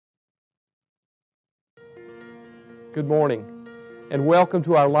Good morning, and welcome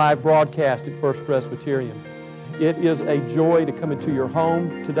to our live broadcast at First Presbyterian. It is a joy to come into your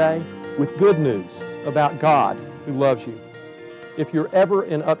home today with good news about God who loves you. If you're ever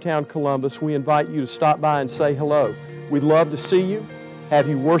in Uptown Columbus, we invite you to stop by and say hello. We'd love to see you, have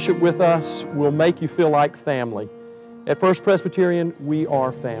you worship with us. We'll make you feel like family. At First Presbyterian, we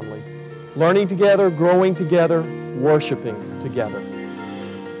are family. Learning together, growing together, worshiping together.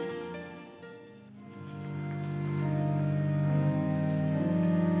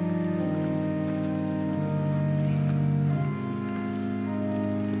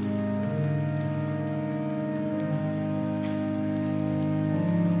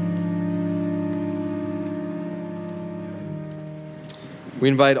 We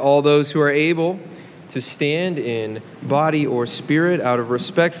invite all those who are able to stand in body or spirit out of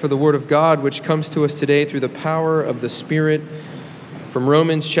respect for the Word of God, which comes to us today through the power of the Spirit from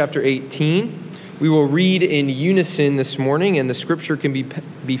Romans chapter 18. We will read in unison this morning, and the scripture can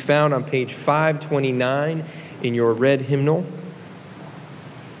be found on page 529 in your red hymnal.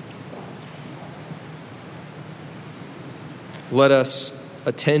 Let us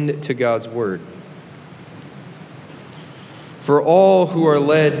attend to God's Word. For all who are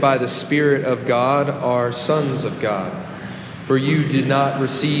led by the Spirit of God are sons of God. For you did not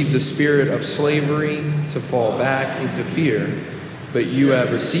receive the spirit of slavery to fall back into fear, but you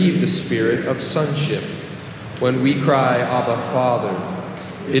have received the spirit of sonship, when we cry, Abba,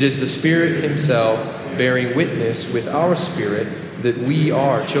 Father. It is the Spirit Himself bearing witness with our spirit that we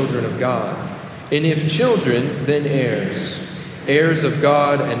are children of God. And if children, then heirs, heirs of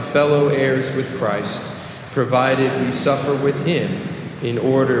God and fellow heirs with Christ, provided we suffer with Him, in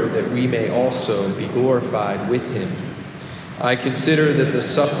order that we may also be glorified with Him. I consider that the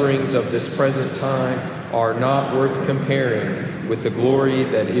sufferings of this present time are not worth comparing with the glory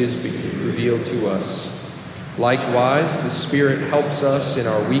that is revealed to us. Likewise, the Spirit helps us in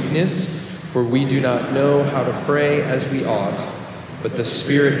our weakness, for we do not know how to pray as we ought, but the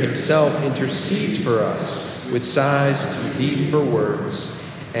Spirit Himself intercedes for us with sighs too deep for words.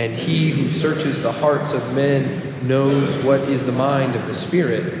 And He who searches the hearts of men knows what is the mind of the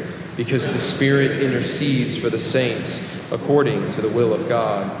Spirit, because the Spirit intercedes for the saints according to the will of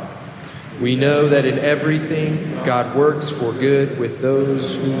God. We know that in everything God works for good with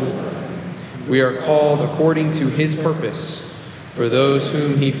those whom we are called according to His purpose. For those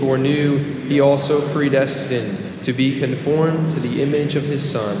whom He foreknew, He also predestined to be conformed to the image of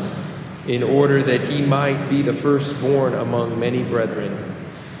His Son, in order that He might be the firstborn among many brethren.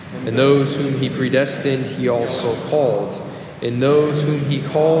 And those whom He predestined, He also called. And those whom He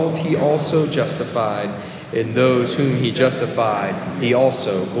called, He also justified. And those whom He justified, He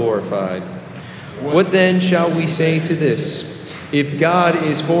also glorified. What then shall we say to this? If God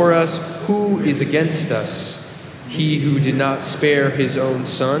is for us, who is against us? He who did not spare His own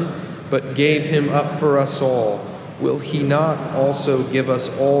Son, but gave Him up for us all, will He not also give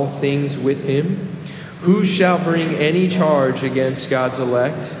us all things with Him? Who shall bring any charge against God's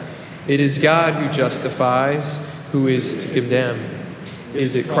elect? It is God who justifies. Who is to condemn?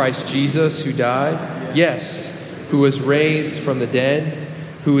 Is it Christ Jesus who died? Yes. Who was raised from the dead?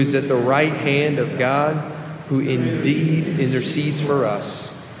 Who is at the right hand of God? Who indeed intercedes for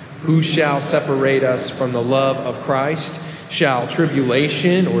us? Who shall separate us from the love of Christ? Shall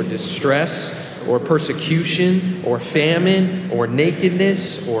tribulation or distress or persecution or famine or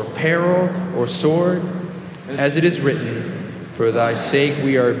nakedness or peril or sword? As it is written, for thy sake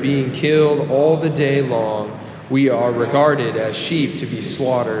we are being killed all the day long. We are regarded as sheep to be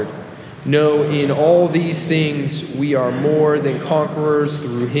slaughtered. No, in all these things we are more than conquerors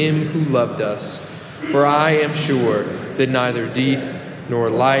through Him who loved us. For I am sure that neither death, nor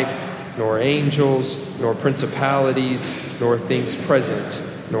life, nor angels, nor principalities, nor things present,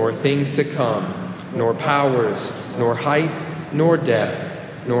 nor things to come, nor powers, nor height, nor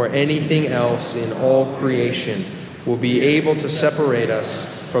depth, nor anything else in all creation will be able to separate us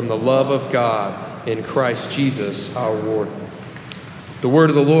from the love of God in Christ Jesus our Lord. The word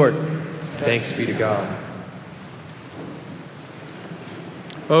of the Lord. Thanks be to God.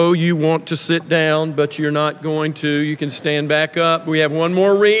 Oh, you want to sit down, but you're not going to. You can stand back up. We have one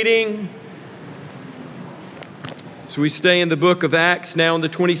more reading. So we stay in the book of Acts, now in the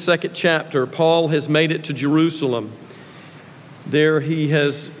 22nd chapter. Paul has made it to Jerusalem. There he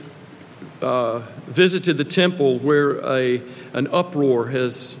has visited the temple where an uproar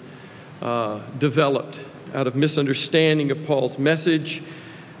has developed out of misunderstanding of Paul's message,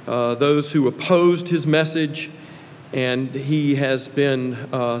 those who opposed his message, and he has been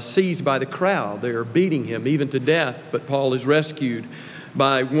seized by the crowd. They are beating him even to death, but Paul is rescued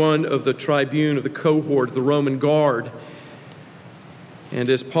by one of the tribune of the cohort of the Roman guard. And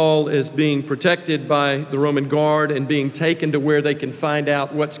as Paul is being protected by the Roman guard and being taken to where they can find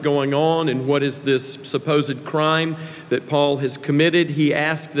out what's going on and what is this supposed crime that Paul has committed, he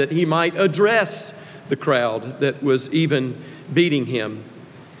asked that he might address the crowd that was even beating him.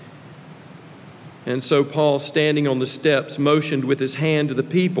 And so Paul, standing on the steps, motioned with his hand to the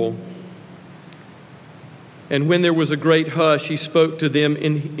people. And when there was a great hush, he spoke to them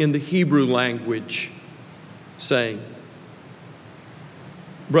in the Hebrew language, saying,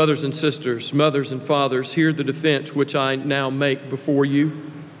 "Brothers and sisters, mothers and fathers, hear the defense which I now make before you."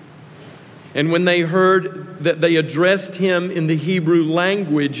 And when they heard that they addressed him in the Hebrew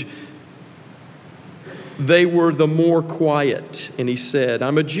language, they were the more quiet. And he said,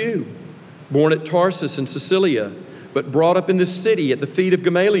 "I'm a Jew, born at Tarsus in Cilicia, but brought up in this city at the feet of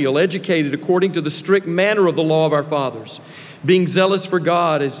Gamaliel, educated according to the strict manner of the law of our fathers, being zealous for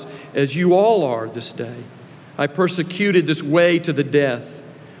God as you all are this day. I persecuted this way to the death,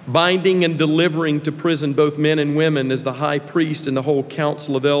 binding and delivering to prison both men and women, as the high priest and the whole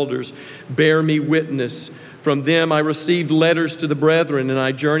council of elders bear me witness. From them I received letters to the brethren, and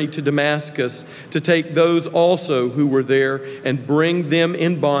I journeyed to Damascus to take those also who were there and bring them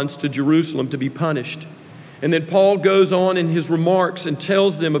in bonds to Jerusalem to be punished." And then Paul goes on in his remarks and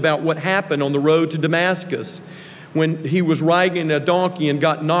tells them about what happened on the road to Damascus when he was riding a donkey and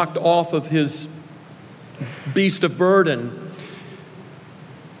got knocked off of his beast of burden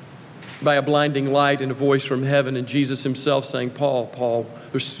by a blinding light and a voice from heaven, and Jesus himself saying,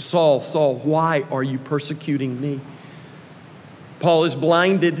 Saul, Saul, why are you persecuting me?" Paul is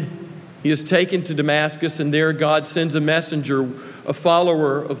blinded. He is taken to Damascus, and there God sends a messenger, a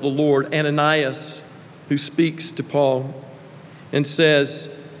follower of the Lord, Ananias, who speaks to Paul and says,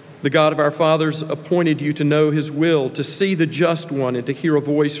 "The God of our fathers appointed you to know his will, to see the just one, and to hear a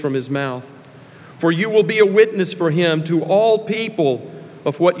voice from his mouth. For you will be a witness for him to all people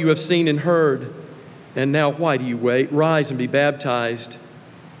of what you have seen and heard. And now why do you wait? Rise and be baptized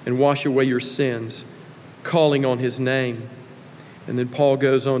and wash away your sins, calling on his name." And then Paul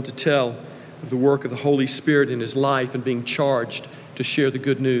goes on to tell of the work of the Holy Spirit in his life and being charged to share the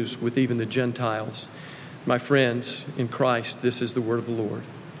good news with even the Gentiles. My friends in Christ, this is the word of the Lord.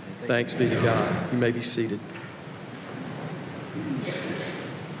 Thanks be to God. You may be seated.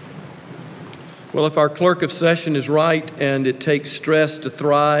 Well, if our clerk of session is right, and it takes stress to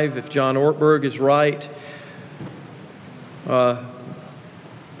thrive, if John Ortberg is right,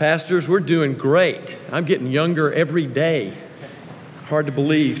 pastors, we're doing great. I'm getting younger every day. Hard to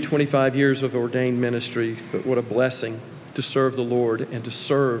believe, 25 years of ordained ministry, but what a blessing to serve the Lord and to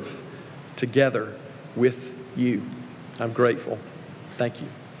serve together with you. I'm grateful. Thank you.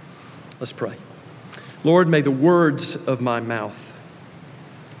 Let's pray. Lord, may the words of my mouth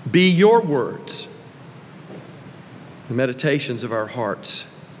be your words. The meditations of our hearts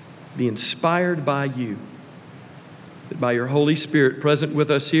be inspired by you, that by your Holy Spirit present with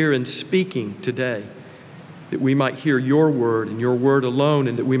us here and speaking today, that we might hear your word and your word alone,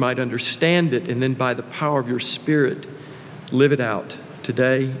 and that we might understand it, and then by the power of your Spirit, live it out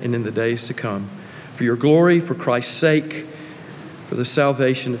today and in the days to come. For your glory, for Christ's sake, for the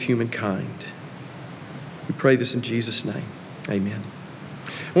salvation of humankind. We pray this in Jesus' name. Amen.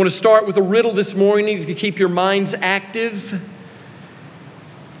 I want to start with a riddle this morning to keep your minds active.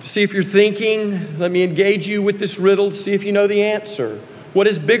 To see if you're thinking. Let me engage you with this riddle. See if you know the answer. What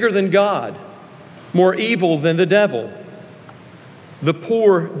is bigger than God? More evil than the devil? The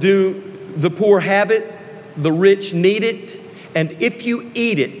poor have it, the rich need it, and if you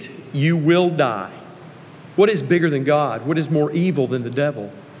eat it, you will die. What is bigger than God? What is more evil than the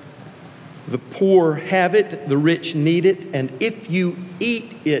devil? The poor have it, the rich need it, and if you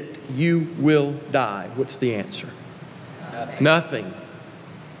eat it, you will die. What's the answer? Nothing.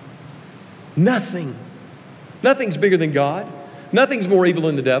 Nothing. Nothing's bigger than God. Nothing's more evil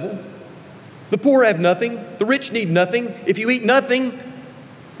than the devil. The poor have nothing. The rich need nothing. If you eat nothing,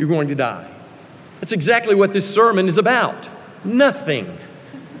 you're going to die. That's exactly what this sermon is about. Nothing.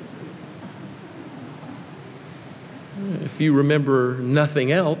 If you remember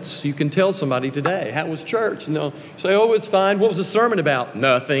nothing else, you can tell somebody today, how was church? And they'll say, oh, it's fine. What was the sermon about?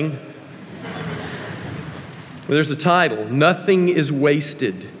 Nothing. Well, there's a title, Nothing is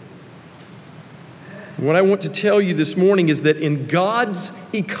Wasted. What I want to tell you this morning is that in God's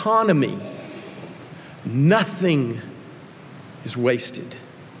economy, nothing is wasted.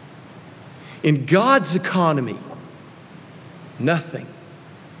 In God's economy, nothing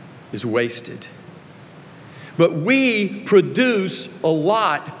is wasted. But we produce a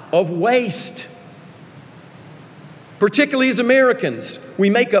lot of waste. Particularly as Americans, we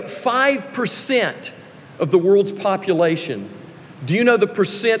make up 5% of the world's population. Do you know the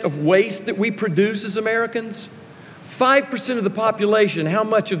percent of waste that we produce as Americans? 5% of the population, how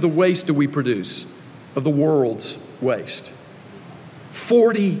much of the waste do we produce? Of the world's waste?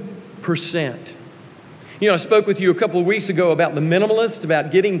 40%. You know, I spoke with you a couple of weeks ago about the minimalist, about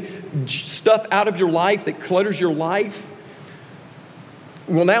getting stuff out of your life that clutters your life.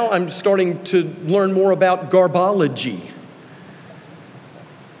 Well, now I'm starting to learn more about garbology.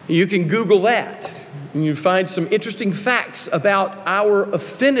 You can Google that, and you find some interesting facts about our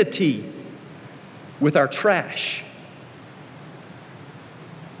affinity with our trash.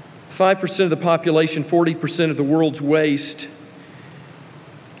 5% of the population, 40% of the world's waste.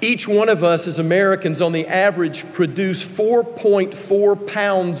 Each one of us as Americans, on the average, produce 4.4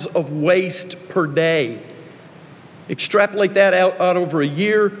 pounds of waste per day. Extrapolate that out over a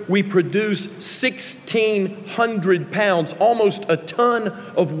year, we produce 1,600 pounds, almost a ton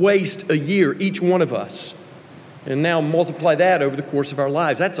of waste a year, each one of us. And now multiply that over the course of our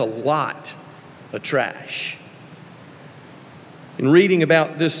lives. That's a lot of trash. In reading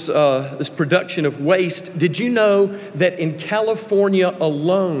about this production of waste, did you know that in California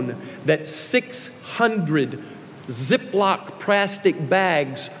alone, that 600 Ziploc plastic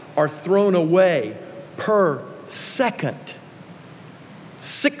bags are thrown away per second?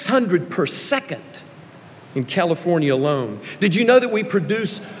 600 per second in California alone. Did you know that we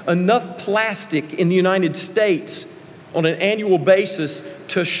produce enough plastic in the United States on an annual basis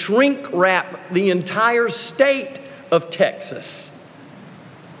to shrink wrap the entire state of Texas?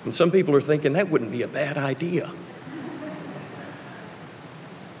 And some people are thinking that wouldn't be a bad idea.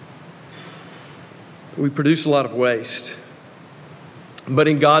 We produce a lot of waste, but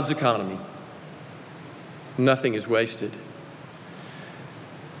in God's economy, nothing is wasted.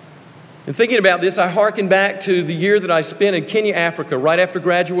 And thinking about this, I hearken back to the year that I spent in Kenya, Africa, right after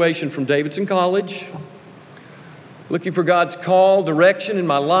graduation from Davidson College, looking for God's call, direction in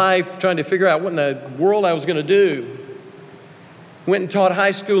my life, trying to figure out what in the world I was going to do. Went and taught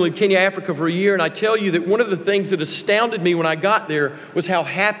high school in Kenya, Africa for a year, and I tell you that one of the things that astounded me when I got there was how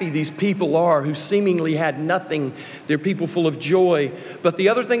happy these people are who seemingly had nothing. They're people full of joy. But the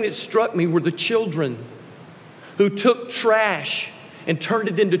other thing that struck me were the children who took trash and turned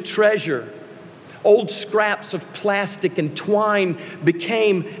it into treasure. Old scraps of plastic and twine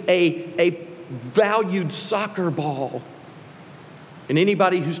became a valued soccer ball. And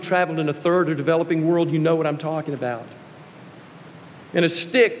anybody who's traveled in a third or developing world, you know what I'm talking about. And a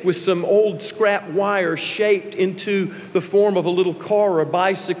stick with some old scrap wire shaped into the form of a little car or a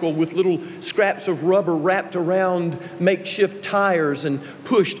bicycle with little scraps of rubber wrapped around makeshift tires and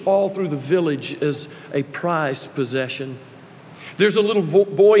pushed all through the village as a prized possession. There's a little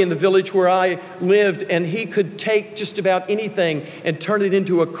boy in the village where I lived, and he could take just about anything and turn it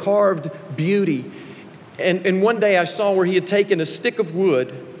into a carved beauty. And one day I saw where he had taken a stick of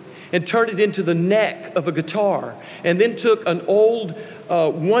wood and turned it into the neck of a guitar, and then took an old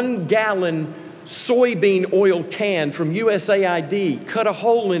 1-gallon soybean oil can from USAID, cut a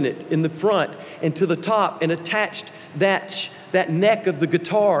hole in it in the front and to the top, and attached that neck of the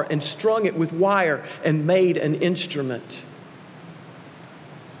guitar and strung it with wire and made an instrument.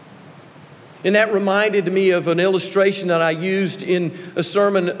 And that reminded me of an illustration that I used in a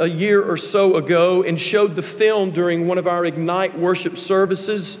sermon a year or so ago and showed the film during one of our Ignite worship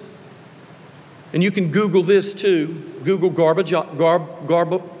services. And you can Google this too. Google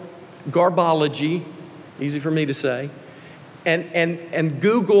garbology, easy for me to say, and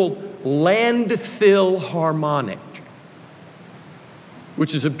Google landfill harmonic,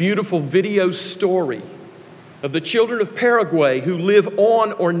 which is a beautiful video story of the children of Paraguay who live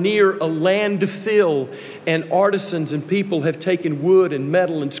on or near a landfill, and artisans and people have taken wood and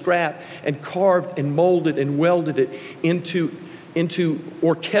metal and scrap and carved and molded and welded it into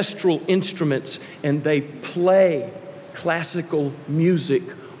orchestral instruments, and they play classical music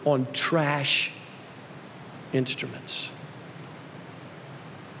on trash instruments.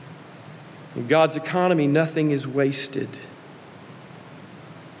 In God's economy, nothing is wasted.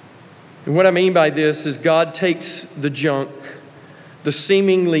 And what I mean by this is God takes the junk, the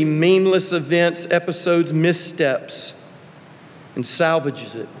seemingly meaningless events, episodes, missteps, and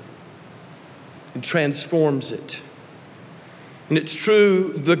salvages it and transforms it. And it's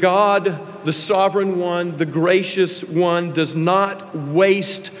true, the God, the sovereign one, the gracious one, does not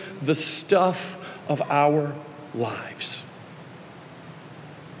waste the stuff of our lives.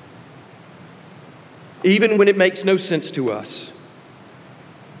 Even when it makes no sense to us,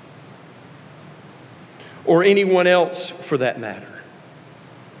 or anyone else for that matter.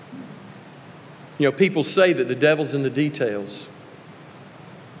 You know, people say that the devil's in the details.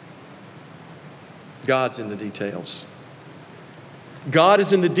 God's in the details. God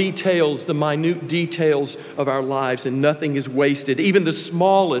is in the details, the minute details of our lives, and nothing is wasted. Even the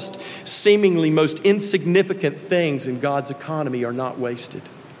smallest, seemingly most insignificant things in God's economy are not wasted.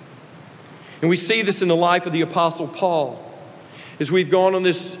 And we see this in the life of the Apostle Paul. As we've gone on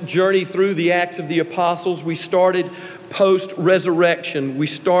this journey through the Acts of the Apostles, we started post-resurrection. We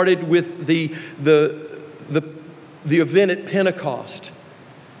started with the event at Pentecost,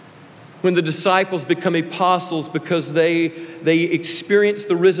 when the disciples become apostles because they experience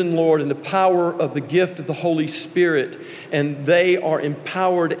the risen Lord and the power of the gift of the Holy Spirit, and they are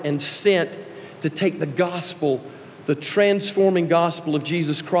empowered and sent to take the gospel, the transforming gospel of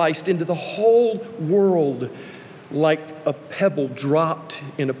Jesus Christ, into the whole world. Like a pebble dropped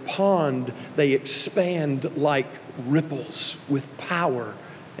in a pond, they expand like ripples with power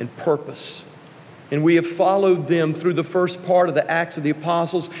and purpose. And we have followed them through the first part of the Acts of the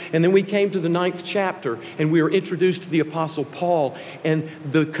Apostles. And then we came to the 9th chapter, and we were introduced to the Apostle Paul and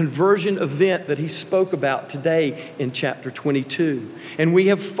the conversion event that he spoke about today in chapter 22. And we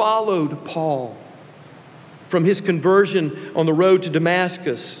have followed Paul from his conversion on the road to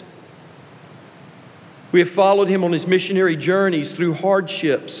Damascus. We have followed him on his missionary journeys through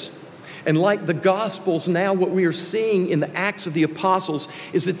hardships. And like the Gospels, now what we are seeing in the Acts of the Apostles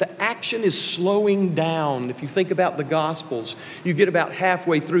is that the action is slowing down. If you think about the Gospels, you get about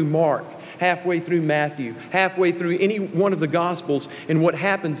halfway through Mark, halfway through Matthew, halfway through any one of the Gospels, and what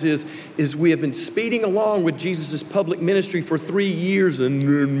happens is we have been speeding along with Jesus' public ministry for 3 years, and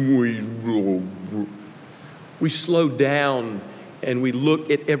then we slow down. And we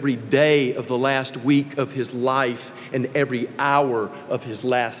look at every day of the last week of his life and every hour of his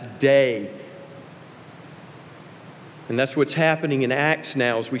last day. And that's what's happening in Acts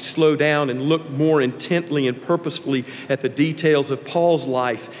now as we slow down and look more intently and purposefully at the details of Paul's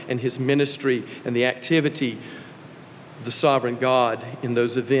life and his ministry and the activity of the sovereign God in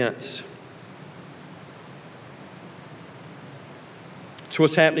those events. So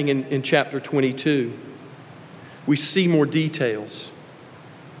what's happening in chapter 22? We see more details.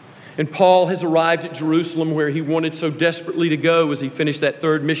 And Paul has arrived at Jerusalem, where he wanted so desperately to go as he finished that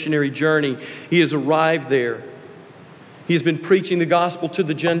third missionary journey. He has arrived there. He has been preaching the gospel to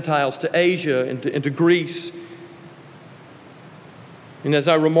the Gentiles, to Asia and to Greece. And as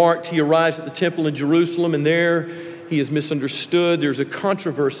I remarked, he arrives at the temple in Jerusalem, and there he is misunderstood. There's a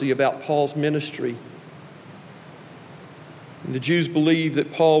controversy about Paul's ministry. And the Jews believed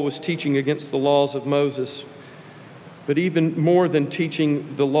that Paul was teaching against the laws of Moses. But even more than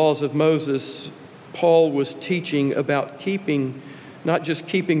teaching the laws of Moses, Paul was teaching about not just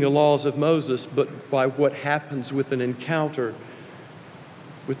keeping the laws of Moses, but by what happens with an encounter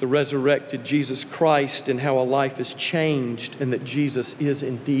with the resurrected Jesus Christ and how a life is changed and that Jesus is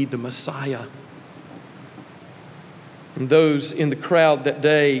indeed the Messiah. And those in the crowd that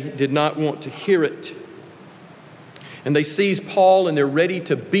day did not want to hear it. And they seize Paul and they're ready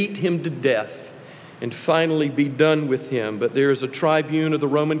to beat him to death and finally be done with him. But there is a tribune of the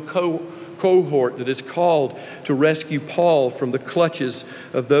Roman cohort that is called to rescue Paul from the clutches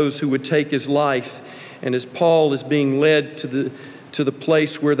of those who would take his life. And as Paul is being led to the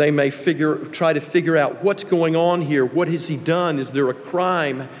place where they may try to figure out what's going on here, what has he done? Is there a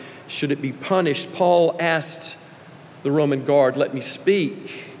crime? Should it be punished? Paul asks the Roman guard, "Let me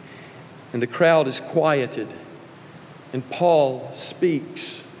speak." And the crowd is quieted. And Paul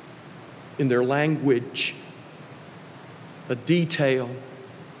speaks in their language, a detail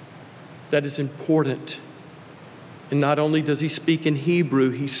that is important. And not only does he speak in Hebrew,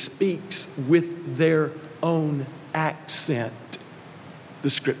 he speaks with their own accent,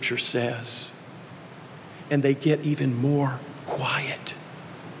 the scripture says. And they get even more quiet,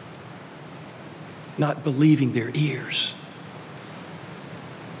 not believing their ears.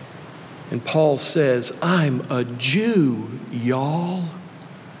 And Paul says, "I'm a Jew, y'all."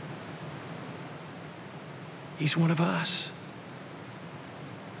 He's one of us.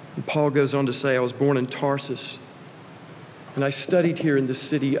 And Paul goes on to say, "I was born in Tarsus, and I studied here in the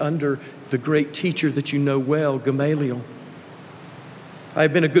city under the great teacher that you know well, Gamaliel. I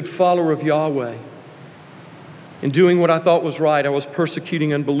have been a good follower of Yahweh. In doing what I thought was right, I was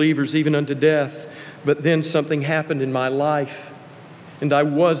persecuting unbelievers even unto death. But then something happened in my life, and I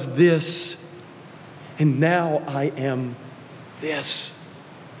was this, and now I am this.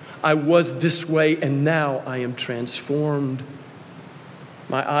 I was this way, and now I am transformed.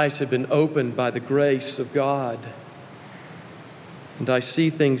 My eyes have been opened by the grace of God, and I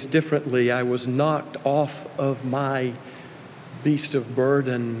see things differently. I was knocked off of my beast of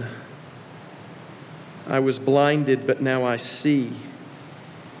burden, I was blinded, but now I see.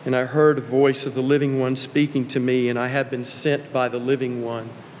 And I heard a voice of the living one speaking to me, and I have been sent by the living one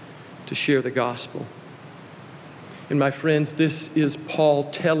to share the gospel. And my friends, this is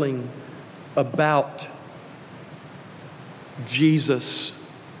Paul telling about Jesus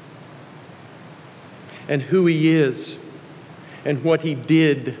and who he is and what he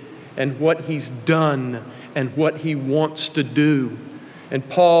did and what he's done and what he wants to do. And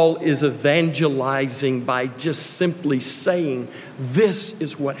Paul is evangelizing by just simply saying, this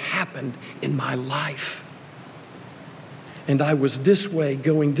is what happened in my life. And I was this way,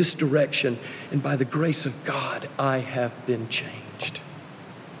 going this direction, and by the grace of God, I have been changed.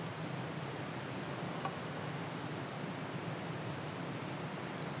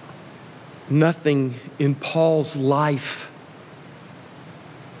 Nothing in Paul's life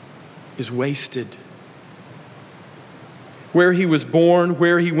is wasted. Where he was born,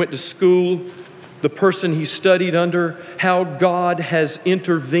 where he went to school, the person he studied under, how God has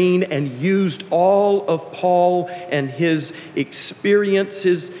intervened and used all of Paul and his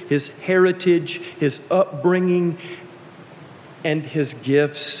experiences, his heritage, his upbringing, and his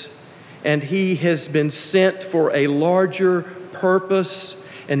gifts. And he has been sent for a larger purpose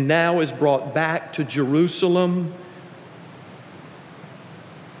and now is brought back to Jerusalem.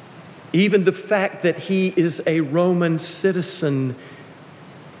 Even the fact that he is a Roman citizen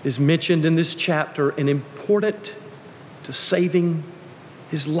is mentioned in this chapter and important to saving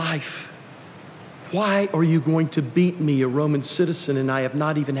his life. Why are you going to beat me, a Roman citizen, and I have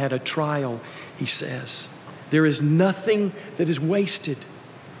not even had a trial, he says. There is nothing that is wasted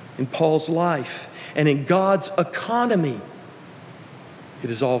in Paul's life. And in God's economy, it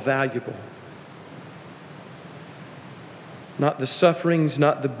is all valuable. Not the sufferings,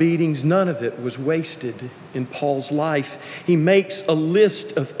 not the beatings, none of it was wasted in Paul's life. He makes a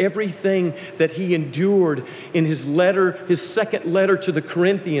list of everything that he endured in his letter, his second letter to the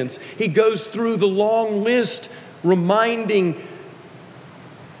Corinthians. He goes through the long list, reminding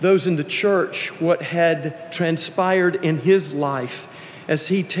those in the church what had transpired in his life as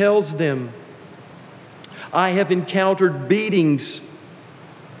he tells them, I have encountered beatings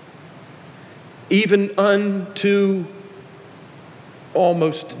even unto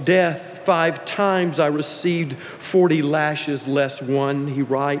almost death. 5 times I received 40 lashes less one, he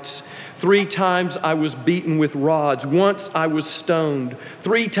writes. 3 times I was beaten with rods. Once I was stoned.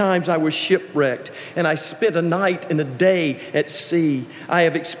 3 times I was shipwrecked. And I spent a night and a day at sea. I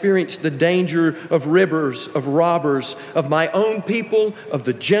have experienced the danger of rivers, of robbers, of my own people, of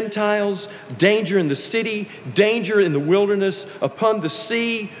the Gentiles, danger in the city, danger in the wilderness, upon the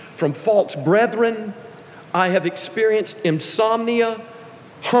sea, from false brethren. I have experienced insomnia,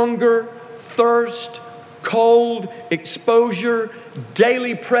 hunger, thirst, cold, exposure,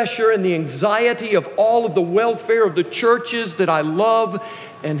 daily pressure, and the anxiety of all of the welfare of the churches that I love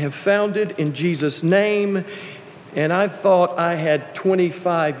and have founded in Jesus' name. And I thought I had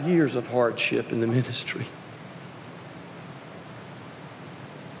 25 years of hardship in the ministry.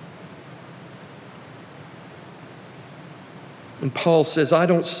 And Paul says, I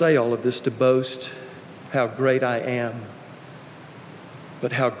don't say all of this to boast how great I am,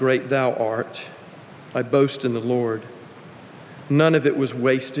 but how great thou art. I boast in the Lord. None of it was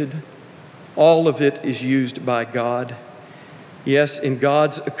wasted. All of it is used by God. Yes, in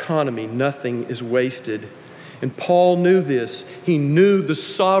God's economy, nothing is wasted. And Paul knew this. He knew the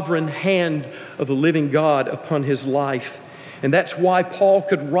sovereign hand of the living God upon his life. And that's why Paul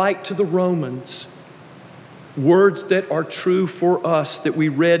could write to the Romans words that are true for us that we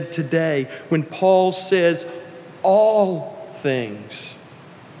read today when Paul says, all things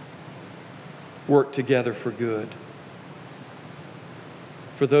work together for good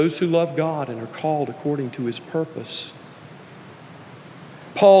for those who love God and are called according to his purpose.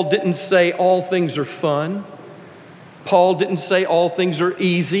 Paul didn't say all things are fun. Paul didn't say all things are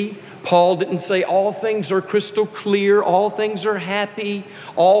easy. Paul didn't say all things are crystal clear, all things are happy,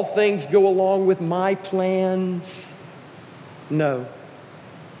 all things go along with my plans. No.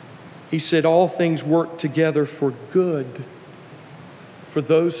 He said all things work together for good for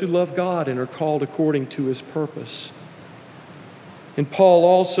those who love God and are called according to his purpose. And Paul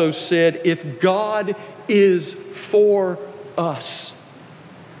also said, if God is for us,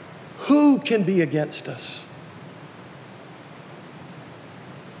 who can be against us?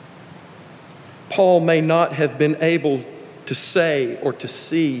 Paul may not have been able to say or to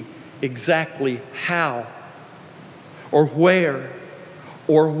see exactly how or where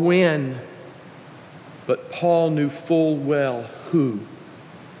or when, but Paul knew full well who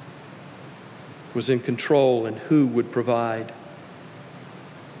was in control and who would provide.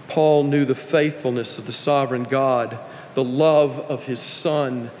 Paul knew the faithfulness of the sovereign God, the love of his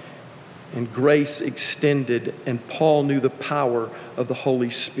Son, and grace extended, and Paul knew the power of the Holy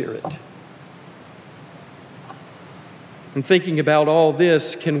Spirit. And thinking about all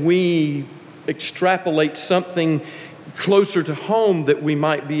this, can we extrapolate something closer to home that we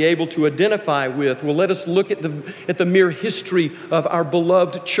might be able to identify with? Well, let us look at the mere history of our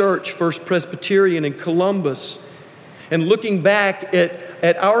beloved church, First Presbyterian in Columbus. And looking back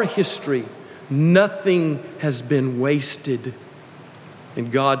at our history, nothing has been wasted. And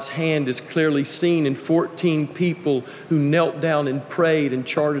God's hand is clearly seen in 14 people who knelt down and prayed and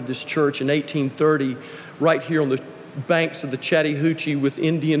chartered this church in 1830, right here on the banks of the Chattahoochee with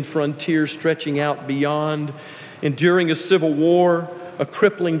Indian frontiers stretching out beyond. Enduring a civil war, a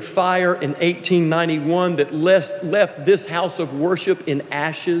crippling fire in 1891 that left this house of worship in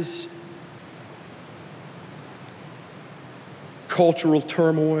ashes. Cultural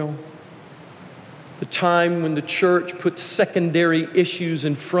turmoil. The time when the church put secondary issues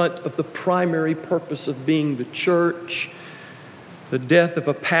in front of the primary purpose of being the church. The death of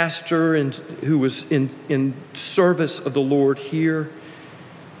a pastor who was in service of the Lord here.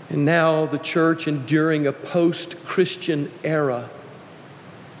 And now the church enduring a post-Christian era.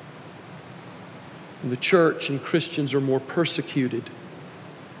 And the church and Christians are more persecuted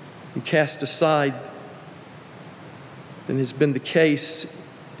and cast aside than has been the case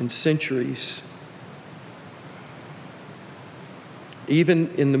in centuries.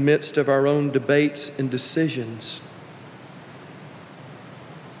 Even in the midst of our own debates and decisions,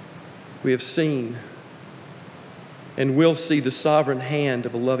 we have seen and will see the sovereign hand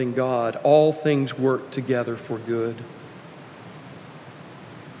of a loving God. All things work together for good.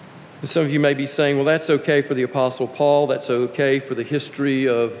 And some of you may be saying, well, that's okay for the Apostle Paul. That's okay for the history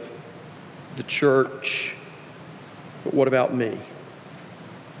of the church. But what about me?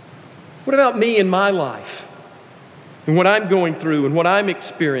 What about me in my life? And what I'm going through and what I'm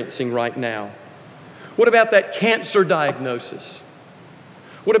experiencing right now? What about that cancer diagnosis?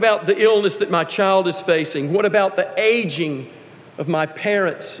 What about the illness that my child is facing? What about the aging of my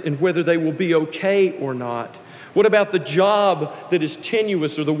parents and whether they will be okay or not? What about the job that is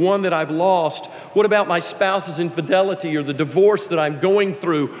tenuous or the one that I've lost? What about my spouse's infidelity or the divorce that I'm going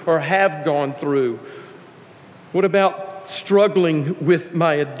through or have gone through? What about struggling with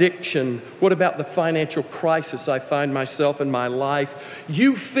my addiction? What about the financial crisis I find myself in my life?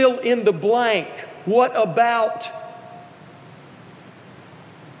 You fill in the blank. What about?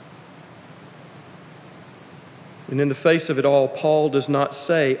 And in the face of it all, Paul does not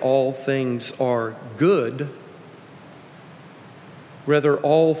say all things are good. Rather,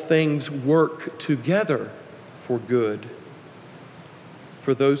 all things work together for good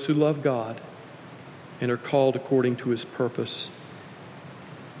for those who love God and are called according to His purpose.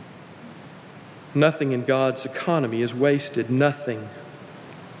 Nothing in God's economy is wasted. Nothing.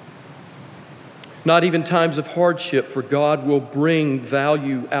 Not even times of hardship, for God will bring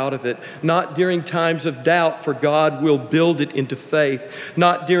value out of it. Not during times of doubt, for God will build it into faith.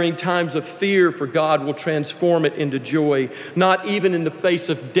 Not during times of fear, for God will transform it into joy. Not even in the face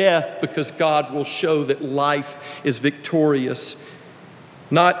of death, because God will show that life is victorious.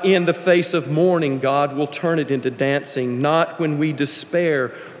 Not in the face of mourning, God will turn it into dancing. Not when we despair,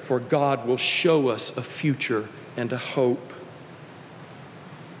 for God will show us a future and a hope.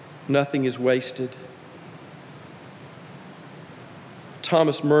 Nothing is wasted.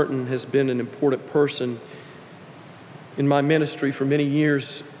 Thomas Merton has been an important person in my ministry for many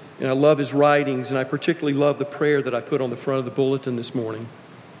years, and I love his writings, and I particularly love the prayer that I put on the front of the bulletin this morning.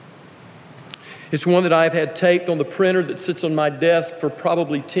 It's one that I've had taped on the printer that sits on my desk for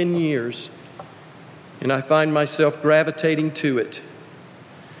probably 10 years, and I find myself gravitating to it.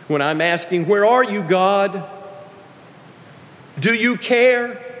 When I'm asking, where are you, God? Do you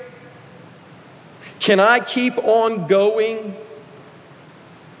care? Can I keep on going?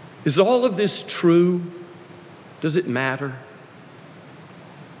 Is all of this true? Does it matter?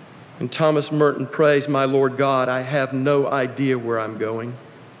 And Thomas Merton prays, my Lord God, I have no idea where I'm going.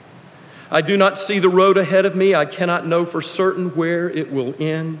 I do not see the road ahead of me. I cannot know for certain where it will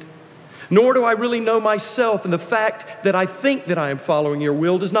end. Nor do I really know myself, and the fact that I think that I am following your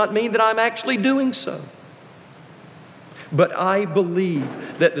will does not mean that I'm actually doing so. But I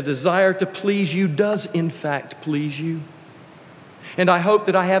believe that the desire to please you does in fact please you. And I hope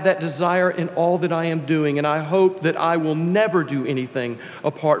that I have that desire in all that I am doing. And I hope that I will never do anything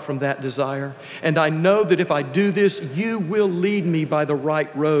apart from that desire. And I know that if I do this, you will lead me by the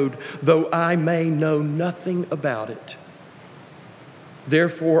right road, though I may know nothing about it.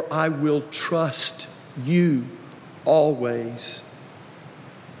 Therefore, I will trust you always.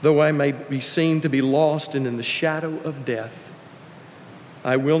 Though I may be seen to be lost and in the shadow of death,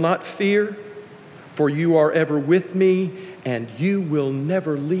 I will not fear, for you are ever with me, and you will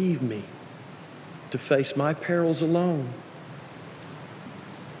never leave me to face my perils alone.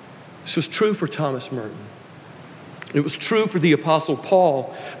 This was true for Thomas Merton. It was true for the Apostle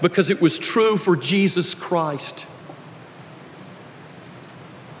Paul because it was true for Jesus Christ,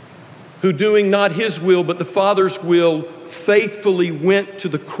 who, doing not his will but the Father's will, faithfully went to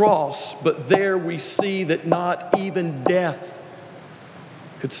the cross. But there we see that not even death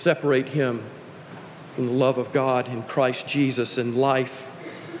could separate him from the love of God in Christ Jesus, and life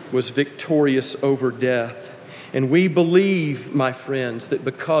was victorious over death. And we believe, my friends, that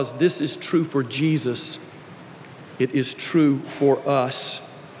because this is true for Jesus, it is true for us.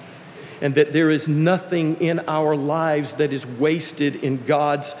 And that there is nothing in our lives that is wasted in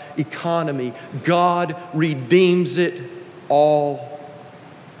God's economy. God redeems it all.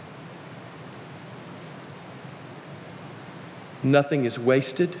 Nothing is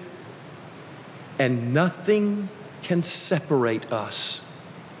wasted, and nothing can separate us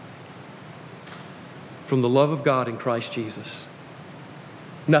from the love of God in Christ Jesus.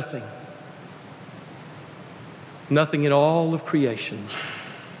 Nothing. Nothing in all of creation.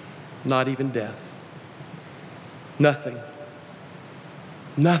 Not even death. Nothing.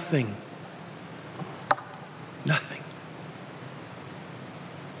 Nothing. Nothing.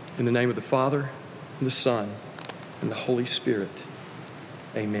 In the name of the Father, and the Son, and the Holy Spirit.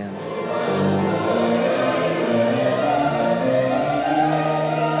 Amen.